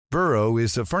Burrow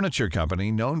is a furniture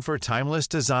company known for timeless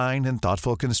design and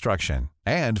thoughtful construction,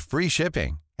 and free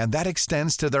shipping, and that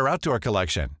extends to their outdoor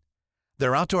collection.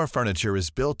 Their outdoor furniture is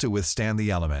built to withstand the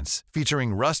elements,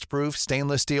 featuring rust-proof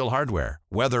stainless steel hardware,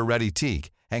 weather-ready teak,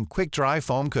 and quick-dry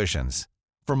foam cushions.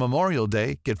 For Memorial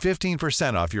Day, get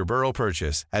 15% off your Burrow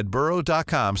purchase at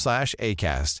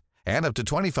burrow.com/ACAST and up to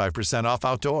 25% off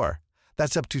outdoor.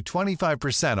 That's up to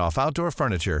 25% off outdoor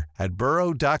furniture at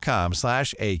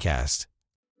burrow.com/ACAST.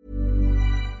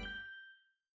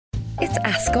 It's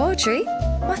Ask Audrey.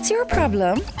 What's your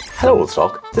problem? Hello,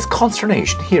 Woodstock. There's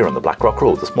consternation here on the Blackrock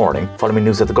Road this morning following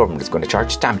news that the government is going to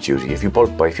charge stamp duty if you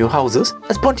bulk buy a few houses.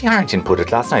 As Bunty Harrington put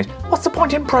it last night, what's the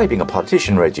point in bribing a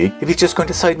politician, Reggie, if he's just going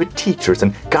to side with teachers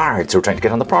and guards who are trying to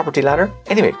get on the property ladder?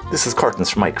 Anyway, this is curtains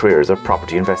from my career as a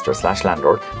property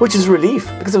investor/landlord, which is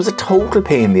relief because it was a total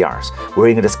pain in the arse,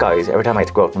 wearing a disguise every time I had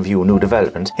to go out and view a new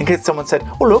development in case someone said,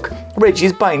 "Oh look,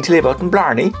 Reggie's buying to live out in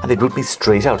Blarney," and they'd boot me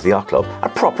straight out of the yacht club. A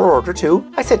proper order too.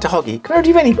 I said to Huggy, "Come here, do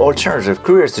you have any alternative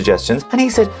career suggestions?" And he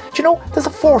said, "Do you know, there's a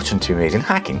fortune to be made in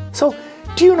hacking. So,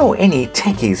 do you know any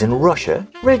techies in Russia?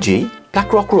 Reggie,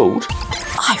 Blackrock Road?"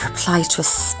 I replied to a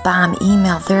spam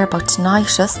email there about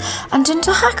tinnitus, and didn't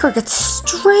a hacker get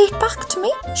straight back to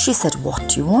me? She said, "What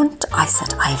do you want?" I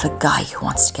said, "I have a guy who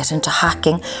wants to get into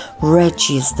hacking.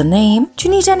 Reggie is the name. Do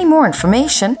you need any more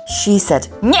information?" She said,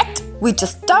 "Nyet! We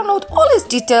just download all his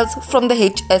details from the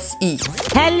HSE.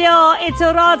 Hello, it's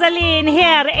Rosaline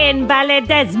here in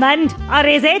Ballydesmond. Or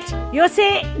is it? You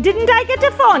see, didn't I get a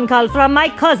phone call from my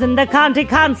cousin, the county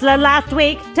councillor, last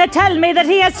week to tell me that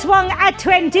he has swung a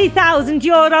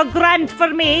 €20,000 grant for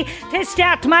me to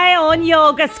start my own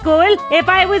yoga school if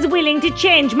I was willing to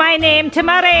change my name to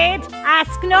Mairead?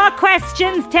 Ask no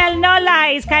questions, tell no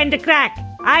lies kind of crack.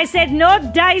 I said, "No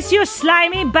dice, you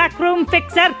slimy backroom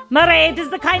fixer. Mairead is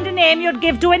the kind of name you'd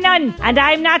give to a nun, and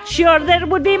I'm not sure there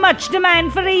would be much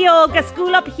demand for a yoga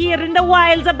school up here in the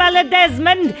wilds of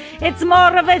Ballydesmond. It's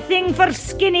more of a thing for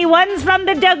skinny ones from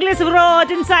the Douglas Road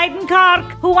inside in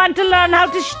Cork who want to learn how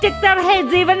to stick their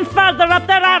heads even further up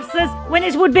their arses when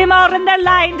it would be more in their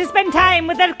line to spend time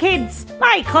with their kids."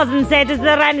 My cousin said, "Is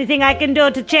there anything I can do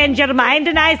to change your mind?"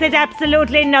 And I said,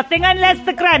 "Absolutely nothing unless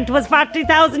the grant was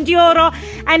 €40,000.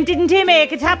 And didn't he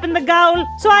make it happen, the goal?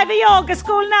 So I have a yoga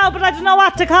school now, but I don't know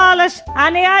what to call it.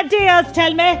 Any ideas,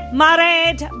 tell me?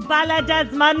 Mairead,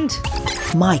 Ballydesmond.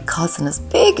 My cousin is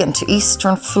big into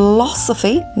Eastern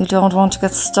philosophy. You don't want to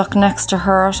get stuck next to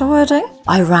her at a wedding.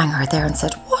 I rang her there and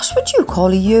said, "What would you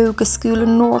call a yoga school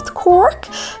in North Cork?"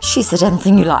 She said,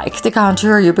 "Anything you like. They can't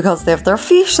hear you because they have their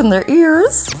feet in their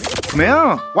ears." Come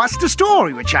here. What's the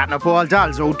story with chatting up all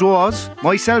dolls outdoors?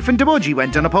 Myself and the budgie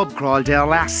went on a pub crawl there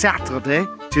last Saturday.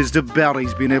 'Tis the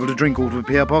berries being able to drink out of a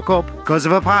paper cup. Cause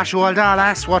of a posh old doll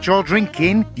ass what you're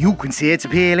drinking, you can say it's a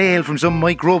pale ale from some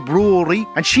microbrewery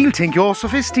and she'll think you're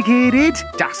sophisticated.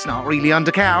 That's not really on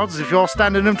the cards if you're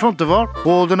standing in front of her,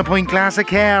 holding a pint glass of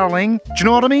Carling. Do you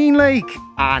know what I mean, like?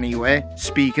 Anyway,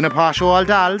 speaking of posh old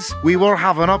dolls, we were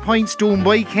having our pints down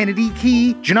by Kennedy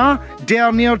Quay, do you know,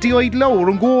 down near the Idlower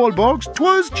and Goldbergs.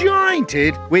 'Twas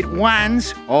jointed with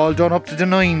wands, all done up to the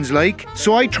nines like.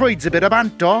 So I tried a bit of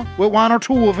banter with one or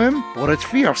two of them, but it's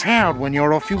fierce hard when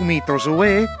you're a few metres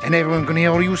away and everyone can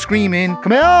hear you screaming,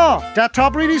 "Come here, that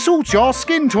top really suits your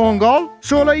skin tone, girl."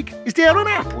 So like, is there an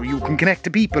app where you can connect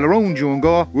to people around you and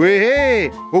go,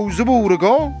 "Hey, how's the Buddha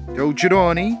go? Don't you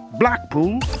know any?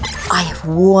 Blackpool?" I have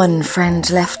one friend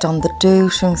left on the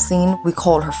dating scene. We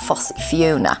call her Fussy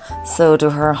Fiona. So do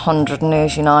her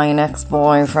 189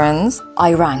 ex-boyfriends.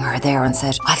 I rang her there and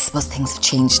said, "I suppose things have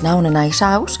changed now on a night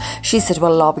out." She said,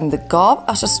 "Well, lobbing the gob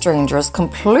at a stranger is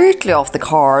completely off the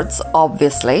cards,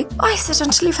 obviously." I said,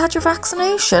 "Until you've had your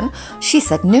vaccination." She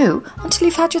said, "No, until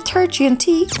you've had your third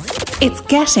G&T. It's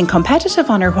getting competitive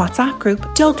on our WhatsApp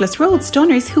group, Douglas Road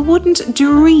Stunners, who wouldn't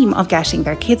dream of getting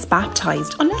their kids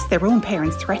baptised unless their own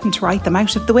parents threaten to write them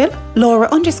out of the will.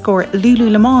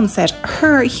 Laura_Lulu Lemon said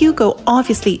her Hugo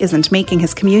obviously isn't making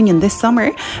his communion this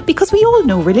summer because we all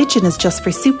know religion is just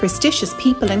for superstitious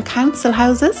people in council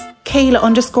houses.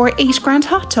 Kayla_8 Grand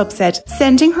Hot Tub said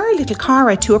sending her little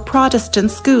Cara to a Protestant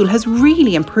school has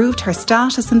really improved her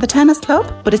status in the tennis club,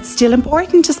 but it's still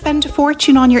important to spend a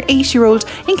fortune on your 8-year-old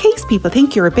in case people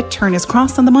think you're a bit Turner's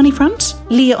Cross on the money front.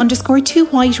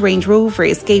 Leah_2 White Range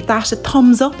Rovers gave that a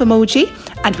thumbs up emoji,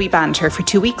 and we banned her for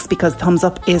 2 weeks because thumbs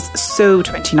up is so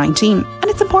 2019 and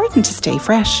it's important to stay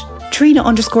fresh.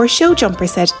 Trina_Showjumper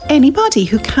said anybody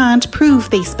who can't prove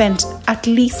they spent at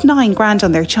least 9 grand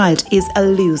on their child is a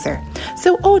loser.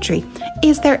 So Audrey,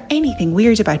 is there anything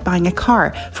weird about buying a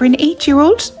car for an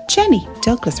 8-year-old? Jenny,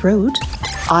 Douglas Road.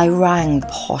 I rang the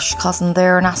posh cousin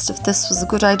there and asked if this was a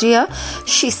good idea.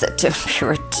 She said, don't be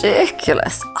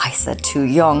ridiculous. I said, too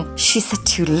young. She said,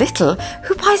 too little.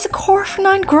 Who buys a car for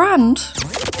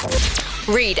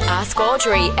 $9,000? Read Ask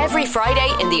Audrey every Friday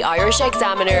in the Irish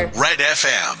Examiner. Red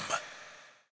FM.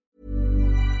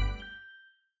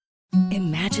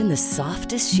 Imagine the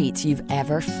softest sheets you've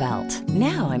ever felt.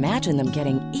 Now imagine them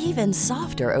getting even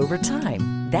softer over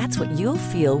time. That's what you'll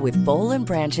feel with Boll &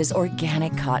 Branch's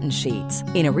organic cotton sheets.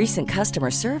 In a recent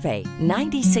customer survey,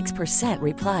 96%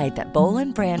 replied that Boll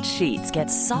 & Branch sheets get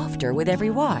softer with every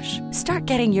wash. Start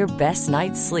getting your best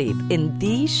night's sleep in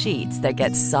these sheets that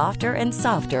get softer and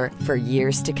softer for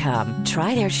years to come.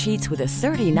 Try their sheets with a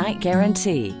 30-night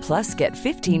guarantee. Plus, get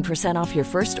 15% off your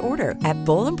first order at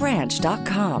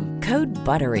bollandbranch.com. Code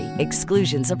BUTTERY.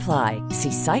 Exclusions apply.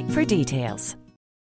 See site for details.